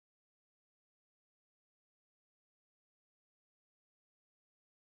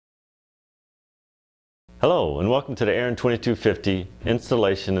Hello and welcome to the Aaron 2250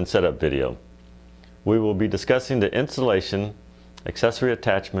 installation and setup video. We will be discussing the installation, accessory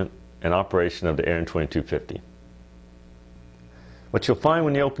attachment, and operation of the Aaron 2250. What you'll find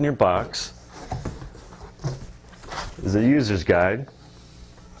when you open your box is a user's guide.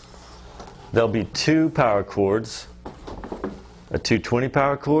 There'll be two power cords, a 220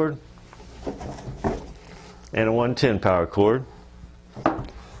 power cord and a 110 power cord.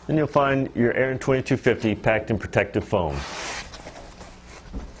 Then you'll find your Aaron 2250 packed in protective foam.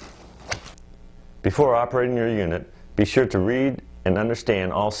 Before operating your unit, be sure to read and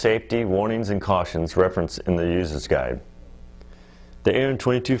understand all safety, warnings, and cautions referenced in the user's guide. The Aaron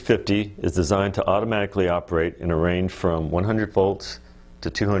 2250 is designed to automatically operate in a range from 100 volts to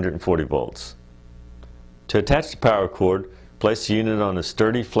 240 volts. To attach the power cord, place the unit on a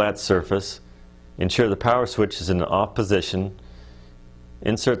sturdy, flat surface. Ensure the power switch is in the off position.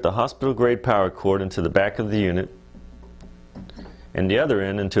 Insert the hospital-grade power cord into the back of the unit and the other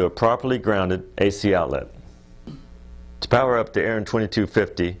end into a properly grounded AC outlet. To power up the Aaron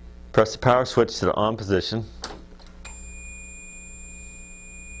 2250, press the power switch to the on position.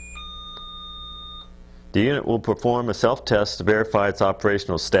 The unit will perform a self-test to verify its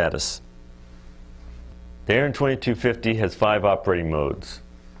operational status. The Aaron 2250 has 5 operating modes: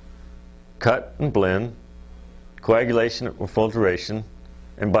 cut and blend, coagulation or filtration,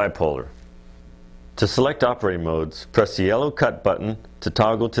 and bipolar. To select operating modes, press the yellow cut button to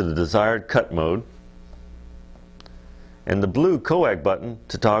toggle to the desired cut mode, and the blue coag button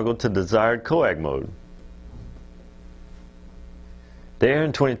to toggle to the desired coag mode. The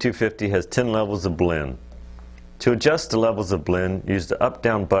Aaron 2250 has 10 levels of blend. To adjust the levels of blend, use the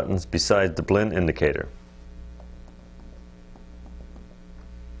up-down buttons beside the blend indicator.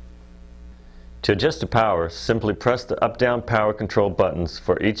 To adjust the power, simply press the up-down power control buttons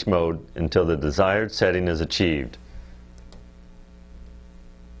for each mode until the desired setting is achieved.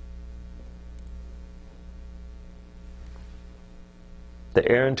 The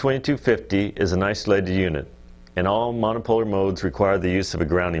Aaron 2250 is an isolated unit, and all monopolar modes require the use of a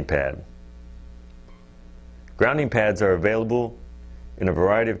grounding pad. Grounding pads are available in a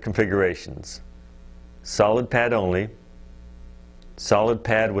variety of configurations: solid pad only, solid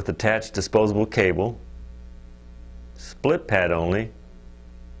pad with attached disposable cable, split pad only,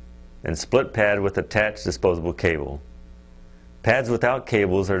 and split pad with attached disposable cable. Pads without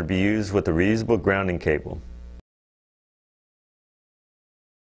cables are to be used with a reusable grounding cable.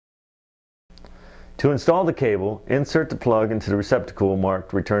 To install the cable, insert the plug into the receptacle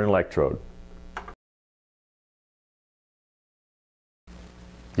marked return electrode.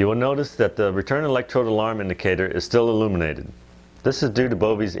 You will notice that the return electrode alarm indicator is still illuminated. This is due to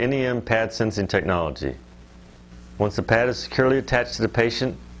Bovie's NEM pad sensing technology. Once the pad is securely attached to the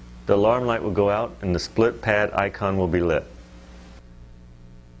patient, the alarm light will go out and the split pad icon will be lit.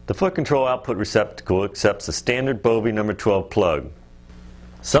 The foot control output receptacle accepts a standard Bovie number 12 plug.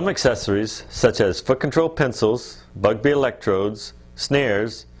 Some accessories, such as foot control pencils, Bovie electrodes,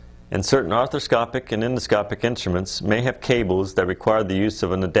 snares, and certain arthroscopic and endoscopic instruments, may have cables that require the use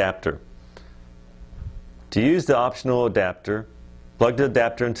of an adapter. To use the optional adapter, plug the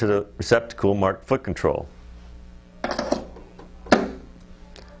adapter into the receptacle marked foot control.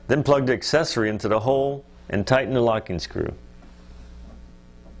 Then plug the accessory into the hole and tighten the locking screw.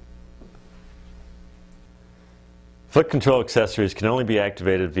 Foot control accessories can only be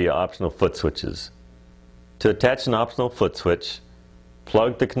activated via optional foot switches. To attach an optional foot switch,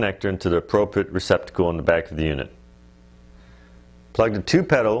 plug the connector into the appropriate receptacle on the back of the unit. Plug the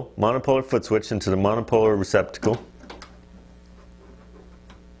 2-pedal monopolar foot switch into the monopolar receptacle.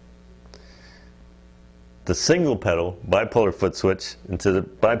 The single-pedal bipolar foot switch into the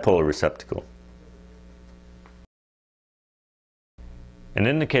bipolar receptacle. An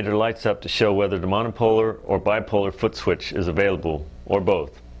indicator lights up to show whether the monopolar or bipolar foot switch is available, or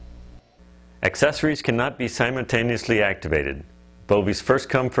both. Accessories cannot be simultaneously activated. Bovie's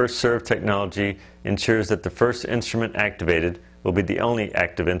first-come, first-served technology ensures that the first instrument activated will be the only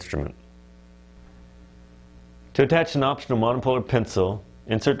active instrument. To attach an optional monopolar pencil,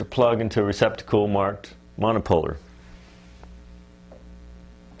 insert the plug into a receptacle marked monopolar.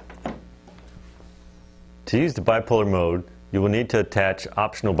 To use the bipolar mode, you will need to attach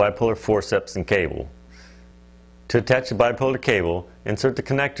optional bipolar forceps and cable. To attach the bipolar cable, insert the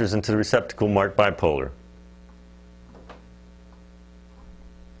connectors into the receptacle marked bipolar.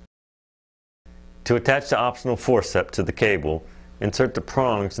 To attach the optional forceps to the cable, insert the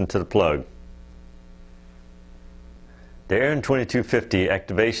prongs into the plug. The Aaron 2250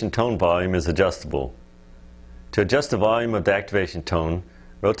 activation tone volume is adjustable. To adjust the volume of the activation tone,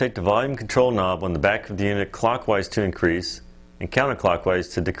 Rotate the volume control knob on the back of the unit clockwise to increase and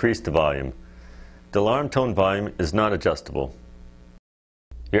counterclockwise to decrease the volume. The alarm tone volume is not adjustable.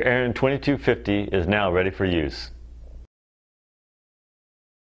 Your Aaron 2250 is now ready for use.